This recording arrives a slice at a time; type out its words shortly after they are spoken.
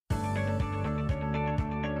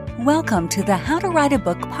Welcome to the How to Write a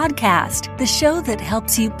Book podcast, the show that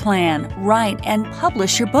helps you plan, write, and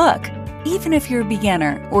publish your book, even if you're a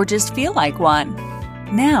beginner or just feel like one.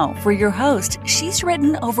 Now, for your host, she's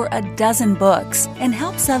written over a dozen books and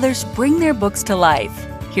helps others bring their books to life.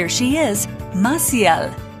 Here she is,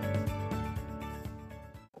 Maciel.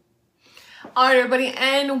 All right, everybody,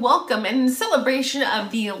 and welcome in celebration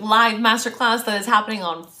of the live masterclass that is happening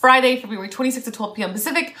on Friday, February 26th at 12 p.m.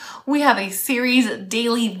 Pacific. We have a series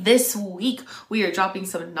daily this week. We are dropping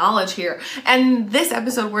some knowledge here. And this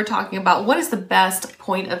episode, we're talking about what is the best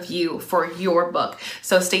point of view for your book.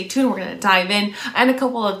 So stay tuned. We're going to dive in and a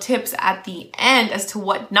couple of tips at the end as to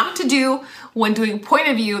what not to do when doing point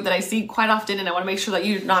of view that I see quite often. And I want to make sure that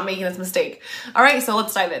you're not making this mistake. All right, so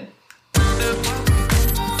let's dive in.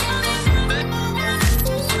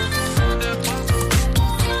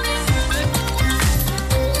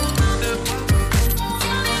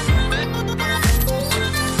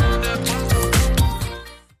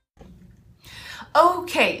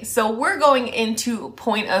 Okay, so we're going into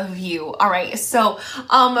point of view. All right, so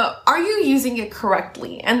are you using it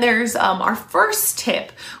correctly? And there's our first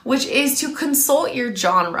tip, which is to consult your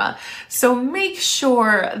genre. So make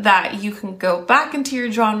sure that you can go back into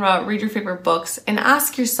your genre, read your favorite books, and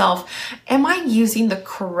ask yourself, am I using the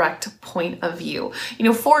correct point of view? You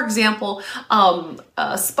know, for example,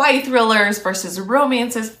 spy thrillers versus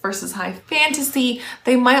romances versus high fantasy,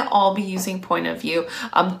 they might all be using point of view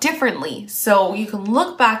differently. So you can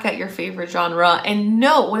look back at your favorite genre and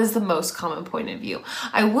know what is the most common point of view.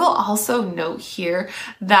 I will also note here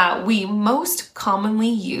that we most commonly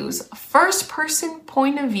use first person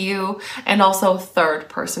point of view and also third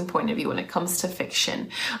person point of view when it comes to fiction.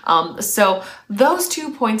 So those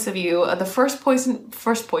 2 points of view, the first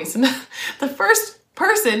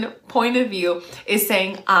person point of view is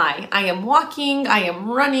saying I am walking, I am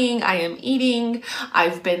running, I am eating,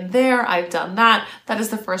 I've been there, I've done that. That is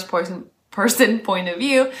the first person point of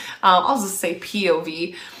view. I'll just say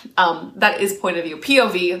POV. That is point of view.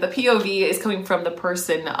 POV. The POV is coming from the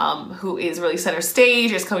person who is really center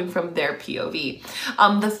stage, is coming from their POV.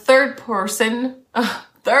 The third person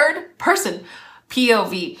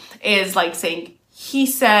POV is like saying he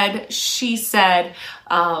said, she said,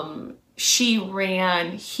 she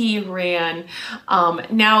ran, he ran.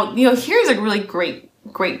 Now, you know, here's a really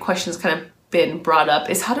great question that's kind of been brought up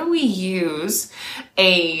is how do we use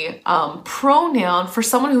a pronoun for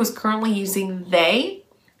someone who is currently using they,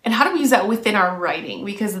 and how do we use that within our writing?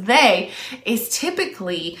 Because they is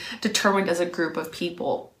typically determined as a group of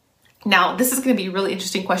people. Now, this is going to be a really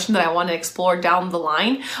interesting question that I want to explore down the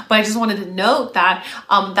line, but I just wanted to note that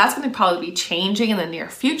that's going to probably be changing in the near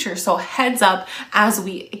future. So heads up as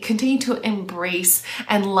we continue to embrace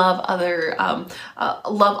and love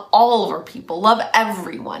love all of our people, love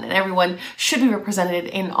everyone, and everyone should be represented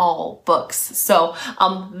in all books. So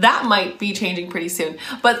that might be changing pretty soon.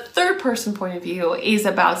 But third person point of view is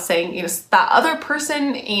about saying, you know, that other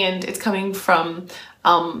person, and it's coming from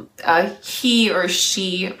a he or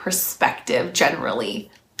she perspective generally.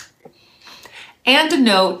 And a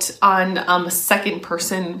note on a second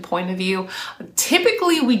person point of view.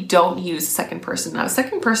 Typically, we don't use second person. Now,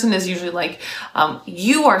 second person is usually like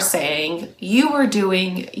you are saying, you are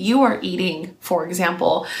doing, you are eating, for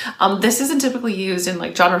example. This isn't typically used in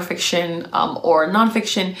like genre fiction or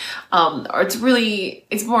nonfiction. Or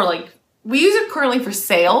it's more like we use it currently for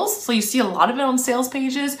sales. So you see a lot of it on sales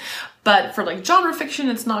pages. But for like genre fiction,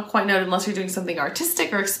 it's not quite noted unless you're doing something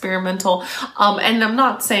artistic or experimental. And I'm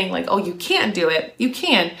not saying like, oh, you can't do it. You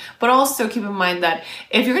can. But also keep in mind that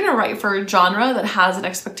if you're going to write for a genre that has an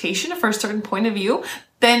expectation for a certain point of view,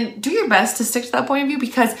 then do your best to stick to that point of view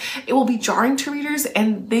because it will be jarring to readers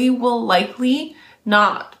and they will likely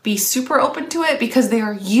not be super open to it because they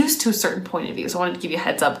are used to a certain point of view. So I wanted to give you a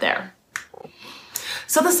heads up there.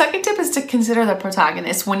 So the second tip is to consider the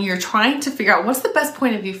protagonist when you're trying to figure out what's the best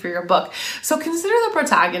point of view for your book. So consider the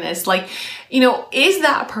protagonist, like, you know, is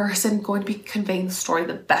that person going to be conveying the story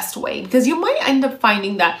the best way? Because you might end up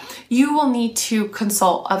finding that you will need to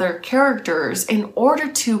consult other characters in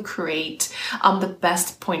order to create the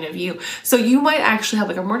best point of view. So you might actually have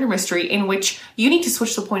like a murder mystery in which you need to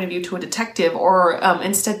switch the point of view to a detective or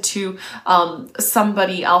instead to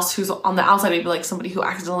somebody else who's on the outside, maybe like somebody who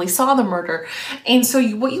accidentally saw the murder. And so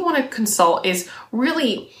what you want to consult is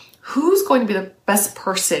really who's going to be the best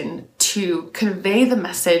person to convey the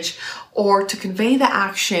message or to convey the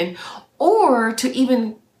action or to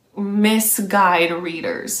even misguide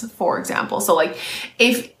readers, for example. So like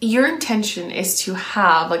if your intention is to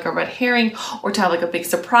have like a red herring or to have like a big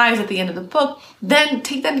surprise at the end of the book, then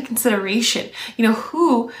take that into consideration. You know,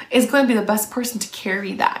 who is going to be the best person to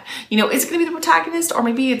carry that? Is it going to be the protagonist, or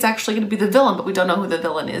maybe it's actually going to be the villain, but we don't know who the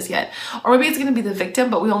villain is yet? Or maybe it's going to be the victim,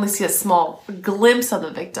 but we only see a small glimpse of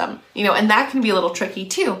the victim, and that can be a little tricky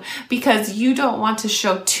too, because you don't want to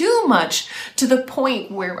show too much to the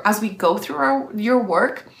point where as we go through your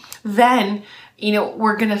work, then,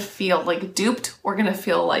 we're going to feel like duped. We're going to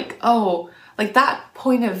feel like, oh, like that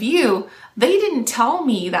point of view, they didn't tell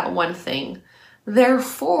me that one thing.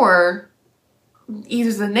 Therefore,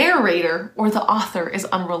 either the narrator or the author is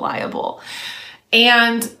unreliable.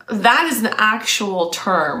 And that is an actual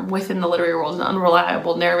term within the literary world, an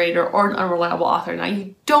unreliable narrator or an unreliable author. Now,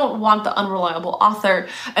 you don't want the unreliable author.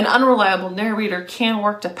 An unreliable narrator can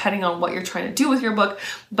work depending on what you're trying to do with your book,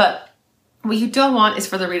 but what you don't want is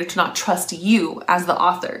for the reader to not trust you as the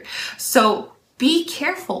author. So be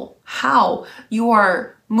careful how you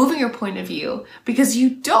are moving your point of view, because you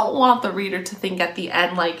don't want the reader to think at the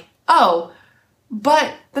end like, oh,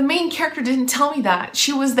 but the main character didn't tell me that.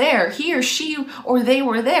 She was there. He or she or they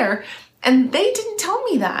were there, and they didn't tell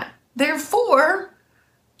me that. Therefore,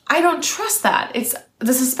 I don't trust that. It's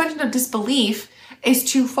the suspension of disbelief is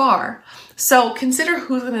too far. So consider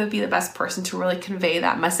who's going to be the best person to really convey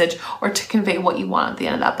that message or to convey what you want at the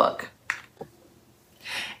end of that book.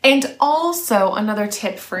 And also another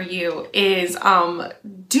tip for you is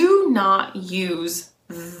do not use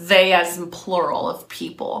they as in plural of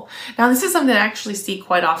people. Now, this is something I actually see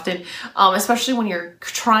quite often, especially when you're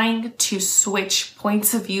trying to switch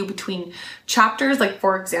points of view between chapters. Like,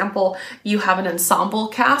 for example, you have an ensemble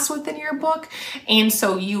cast within your book, and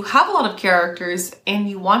so you have a lot of characters and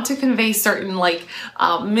you want to convey certain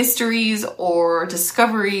mysteries or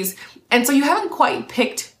discoveries, and so you haven't quite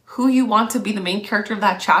picked who you want to be the main character of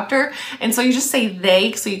that chapter. And so you just say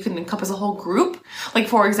they, so you can encompass a whole group. Like,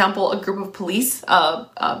 for example, a group of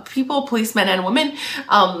policemen and women.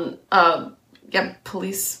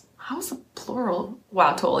 Police, how's the plural?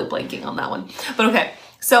 Wow, totally blanking on that one. But okay,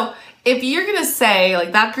 so if you're going to say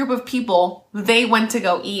like that group of people, they went to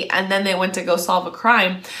go eat and then they went to go solve a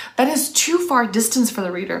crime, that is too far distance for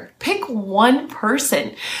the reader. Pick one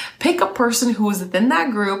person. Pick a person who is within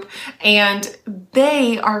that group, and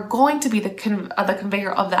they are going to be the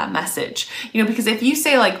conveyor of that message. Because if you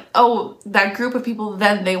say like, oh, that group of people,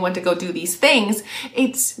 then they went to go do these things,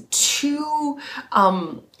 it's too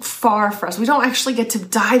far for us. We don't actually get to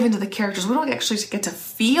dive into the characters. We don't actually get to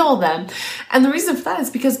feel them. And the reason for that is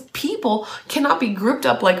because people cannot be grouped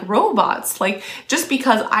up like robots. Like, just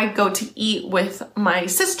because I go to eat with my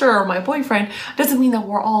sister or my boyfriend doesn't mean that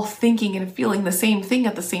we're all thinking and feeling the same thing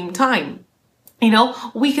at the same time.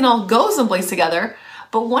 We can all go someplace together,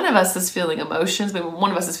 but one of us is feeling emotions. Maybe one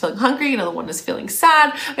of us is feeling hungry. Another one is feeling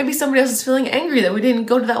sad. Maybe somebody else is feeling angry that we didn't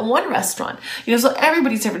go to that one restaurant. So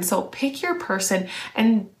everybody's different. So pick your person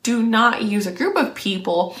and do not use a group of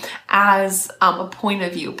people as a point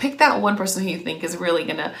of view. Pick that one person who you think is really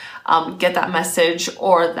going to get that message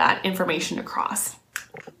or that information across.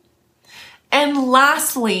 And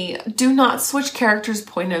lastly, do not switch characters'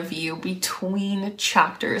 point of view between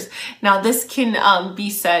chapters. Now, this can be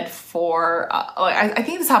said for, I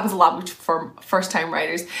think this happens a lot for first-time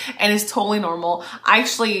writers, and it's totally normal. I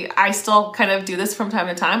still kind of do this from time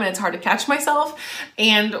to time, and it's hard to catch myself.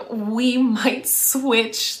 And we might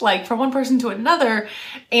switch from one person to another,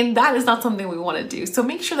 and that is not something we want to do. So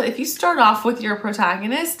make sure that if you start off with your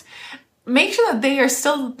protagonist, make sure that they are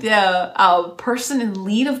still the person in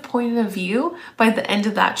lead of point of view by the end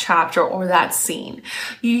of that chapter or that scene.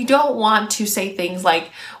 You don't want to say things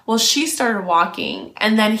like, well, she started walking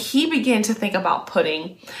and then he began to think about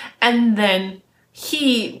pudding, and then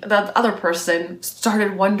the other person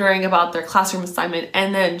started wondering about their classroom assignment,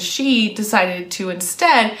 and then she decided to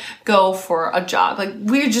instead go for a jog.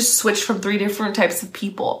 We just switched from 3 different types of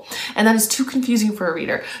people, and that is too confusing for a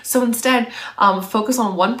reader. So instead, focus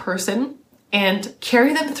on one person and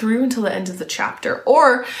carry them through until the end of the chapter.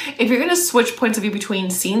 Or if you're going to switch points of view between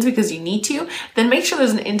scenes because you need to, then make sure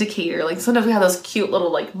there's an indicator. Sometimes we have those cute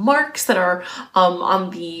little marks that are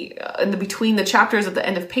in the between the chapters at the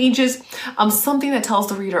end of pages. Something that tells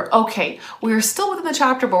the reader, okay, we're still within the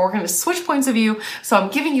chapter, but we're going to switch points of view. So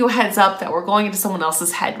I'm giving you a heads up that we're going into someone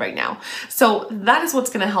else's head right now. So that is what's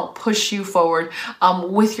going to help push you forward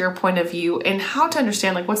with your point of view and how to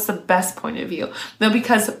understand what's the best point of view. Now,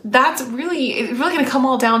 because it's really going to come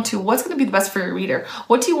all down to what's going to be the best for your reader.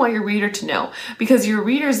 What do you want your reader to know? Because your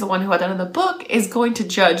reader is the one who at the end of the book is going to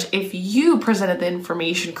judge if you presented the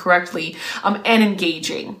information correctly and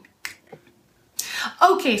engaging.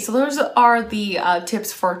 Okay, so those are the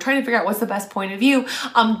tips for trying to figure out what's the best point of view.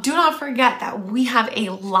 Do not forget that we have a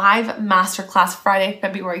live masterclass Friday,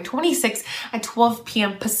 February 26th at 12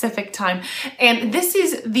 p.m. Pacific time. And this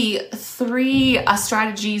is the 3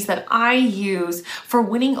 strategies that I use for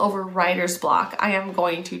winning over writer's block. I am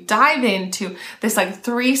going to dive into this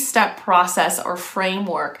 3-step process or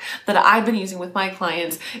framework that I've been using with my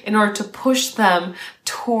clients in order to push them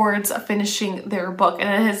towards finishing their book. And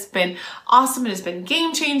it has been awesome. It has been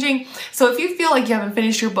game changing. So if you feel like you haven't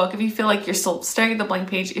finished your book, if you feel like you're still staring at the blank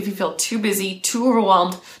page, if you feel too busy, too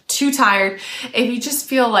overwhelmed, too tired, if you just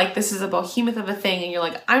feel like this is a behemoth of a thing and you're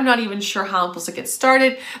like, I'm not even sure how I'm supposed to get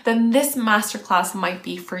started, then this masterclass might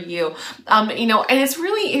be for you. And it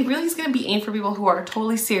really is going to be aimed for people who are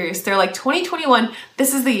totally serious. They're like, 2021,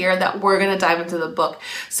 this is the year that we're going to dive into the book.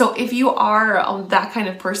 So if you are that kind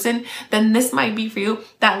of person, then this might be for you.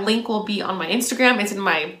 That link will be on my Instagram. It's in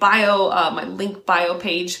my bio, my link bio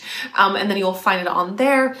page. And then you'll find it on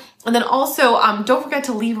there. And then also, don't forget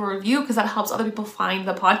to leave a review because that helps other people find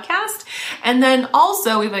the podcast. And then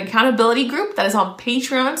also, we have an accountability group that is on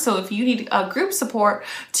Patreon. So if you need group support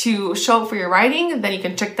to show up for your writing, then you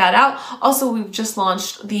can check that out. Also, we've just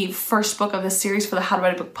launched the first book of the series for the How to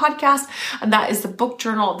Write a Book podcast. And that is the book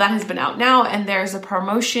journal that has been out now. And there's a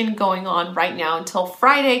promotion going on right now until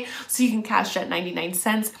Friday. So you can catch it at 99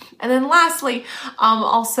 cents. And then lastly,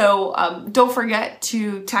 don't forget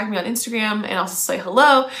to tag me on Instagram and also say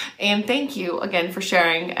hello. And thank you again for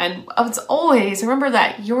sharing. And as always, remember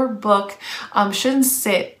that your book shouldn't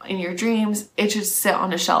sit in your dreams. It should sit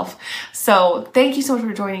on a shelf. So thank you so much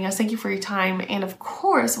for joining us. Thank you for your time. And of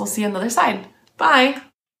course, we'll see you on the other side. Bye.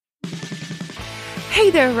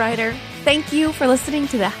 Hey there, writer. Thank you for listening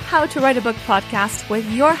to the How to Write a Book podcast with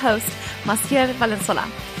your host, Maciel Valenzuela.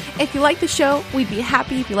 If you like the show, we'd be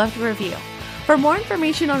happy if you left a review. For more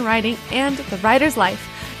information on writing and the writer's life,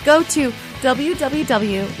 go to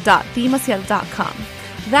www.themaciel.com.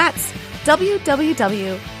 That's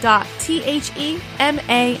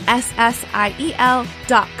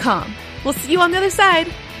www.themassiel.com. We'll see you on the other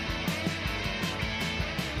side.